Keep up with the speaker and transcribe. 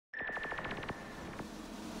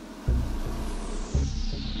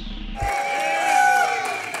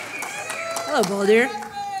Hello, Boulder.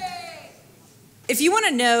 If you want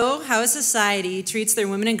to know how a society treats their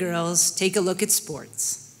women and girls, take a look at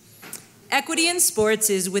sports. Equity in sports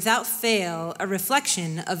is, without fail, a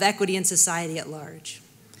reflection of equity in society at large.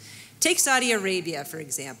 Take Saudi Arabia, for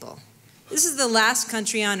example. This is the last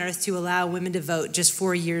country on earth to allow women to vote just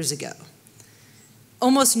 4 years ago.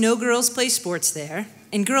 Almost no girls play sports there,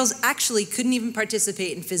 and girls actually couldn't even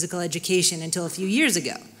participate in physical education until a few years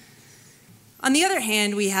ago. On the other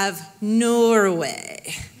hand, we have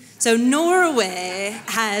Norway. So Norway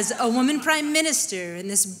has a woman prime minister and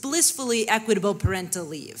this blissfully equitable parental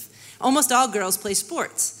leave. Almost all girls play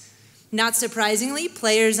sports. Not surprisingly,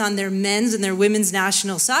 players on their men's and their women's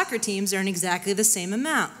national soccer teams earn exactly the same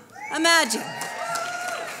amount. Imagine.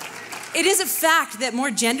 It is a fact that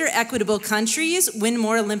more gender equitable countries win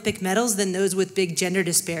more Olympic medals than those with big gender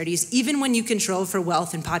disparities, even when you control for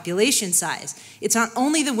wealth and population size. It's not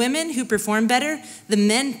only the women who perform better, the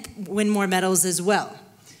men win more medals as well.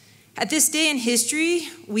 At this day in history,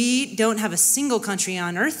 we don't have a single country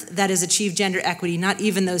on earth that has achieved gender equity, not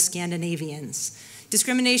even those Scandinavians.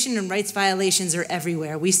 Discrimination and rights violations are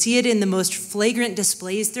everywhere. We see it in the most flagrant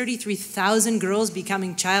displays, 33,000 girls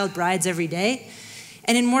becoming child brides every day,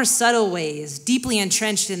 and in more subtle ways, deeply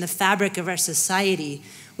entrenched in the fabric of our society.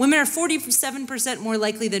 Women are 47% more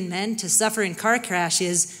likely than men to suffer in car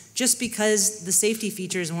crashes just because the safety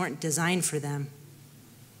features weren't designed for them.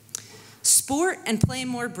 Sport and play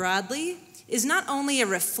more broadly is not only a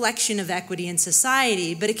reflection of equity in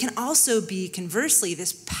society, but it can also be, conversely,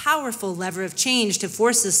 this powerful lever of change to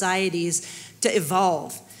force societies to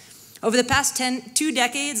evolve. Over the past 2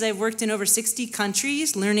 decades, I've worked in over 60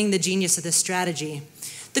 countries, learning the genius of this strategy.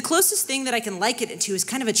 The closest thing that I can liken it to is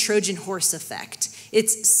kind of a Trojan horse effect.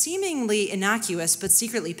 It's seemingly innocuous, but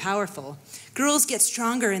secretly powerful. Girls get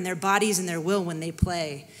stronger in their bodies and their will when they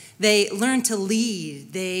play. They learn to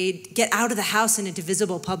lead. They get out of the house and into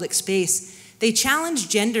visible public space. They challenge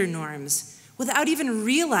gender norms. Without even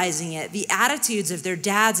realizing it, the attitudes of their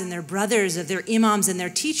dads and their brothers, of their imams and their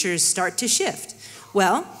teachers start to shift.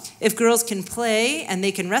 Well, if girls can play and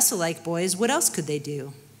they can wrestle like boys, what else could they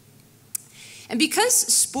do? And because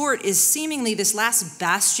sport is seemingly this last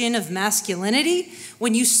bastion of masculinity,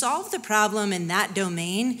 when you solve the problem in that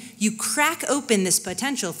domain, you crack open this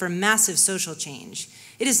potential for massive social change.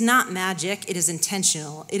 It is not magic, it is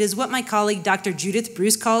intentional. It is what my colleague Dr. Judith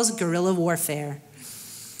Bruce calls guerrilla warfare.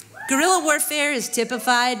 Guerrilla warfare is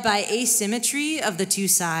typified by asymmetry of the two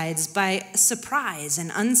sides, by surprise and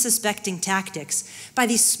unsuspecting tactics, by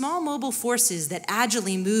these small mobile forces that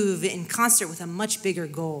agilely move in concert with a much bigger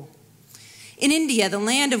goal. In India, the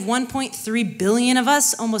land of 1.3 billion of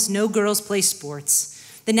us, almost no girls play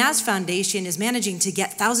sports. The NAS Foundation is managing to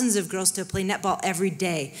get thousands of girls to play netball every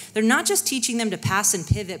day. They're not just teaching them to pass and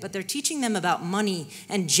pivot, but they're teaching them about money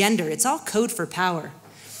and gender. It's all code for power.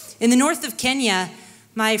 In the north of Kenya,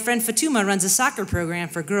 my friend Fatuma runs a soccer program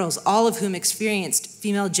for girls, all of whom experienced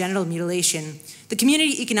female genital mutilation. The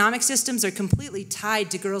community economic systems are completely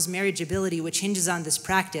tied to girls' marriageability, which hinges on this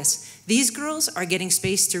practice. These girls are getting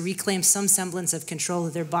space to reclaim some semblance of control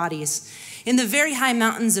of their bodies. In the very high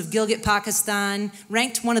mountains of Gilgit, Pakistan,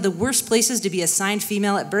 ranked one of the worst places to be assigned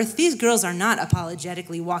female at birth, these girls are not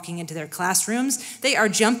apologetically walking into their classrooms. They are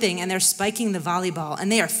jumping and they're spiking the volleyball,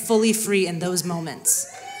 and they are fully free in those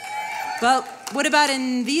moments. Well, what about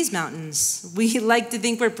in these mountains? We like to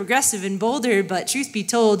think we're progressive in Boulder, but truth be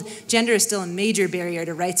told, gender is still a major barrier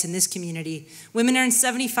to rights in this community. Women earn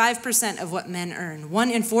 75% of what men earn.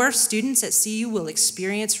 1 in 4 students at CU will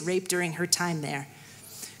experience rape during her time there.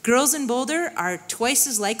 Girls in Boulder are twice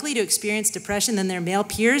as likely to experience depression than their male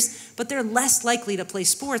peers, but they're less likely to play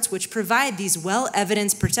sports, which provide these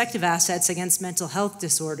well-evidenced protective assets against mental health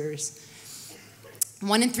disorders.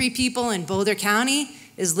 1 in 3 people in Boulder County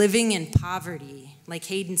is living in poverty, like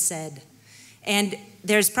Hayden said. And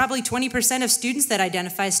there's probably 20% of students that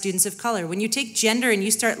identify as students of color. When you take gender and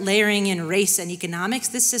you start layering in race and economics,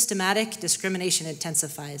 this systematic discrimination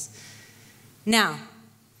intensifies. Now,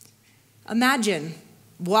 imagine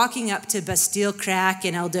walking up to Bastille Crack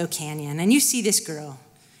in Eldo Canyon, and you see this girl,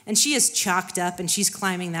 and she is chalked up, and she's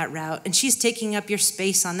climbing that route, and she's taking up your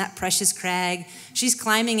space on that precious crag. She's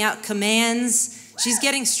climbing out commands. She's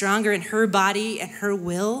getting stronger in her body and her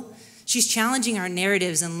will. She's challenging our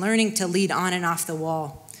narratives and learning to lead on and off the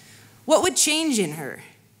wall. What would change in her?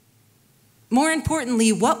 More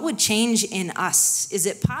importantly, what would change in us? Is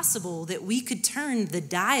it possible that we could turn the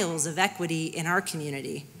dials of equity in our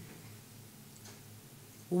community?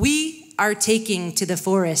 We are taking to the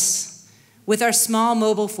forests with our small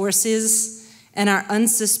mobile forces and our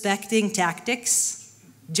unsuspecting tactics.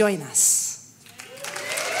 Join us.